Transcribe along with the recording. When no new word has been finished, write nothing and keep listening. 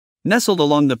Nestled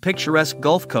along the picturesque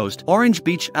Gulf Coast, Orange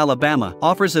Beach, Alabama,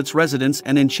 offers its residents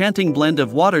an enchanting blend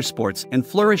of water sports and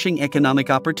flourishing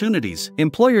economic opportunities.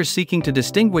 Employers seeking to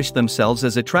distinguish themselves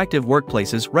as attractive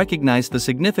workplaces recognize the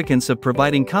significance of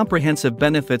providing comprehensive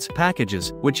benefits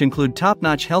packages, which include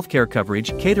top-notch healthcare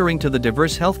coverage catering to the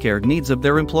diverse healthcare needs of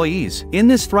their employees. In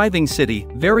this thriving city,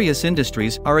 various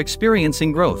industries are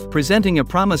experiencing growth, presenting a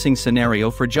promising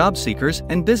scenario for job seekers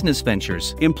and business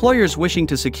ventures. Employers wishing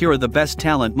to secure the best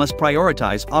talent must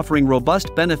prioritize offering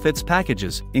robust benefits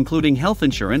packages, including health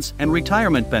insurance and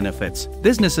retirement benefits.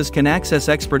 Businesses can access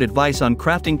expert advice on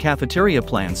crafting cafeteria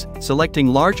plans, selecting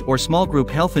large or small group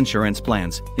health insurance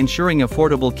plans, ensuring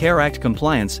Affordable Care Act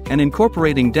compliance, and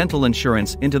incorporating dental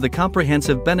insurance into the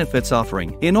comprehensive benefits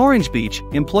offering. In Orange Beach,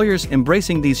 employers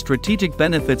embracing these strategic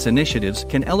benefits initiatives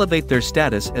can elevate their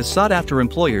status as sought-after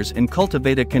employers and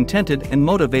cultivate a contented and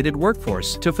motivated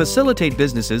workforce. To facilitate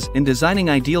businesses in designing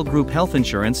ideal group health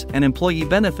insurance and employee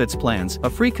benefits plans, a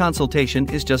free consultation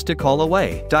is just a call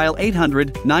away. Dial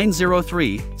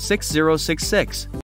 800-903-6066.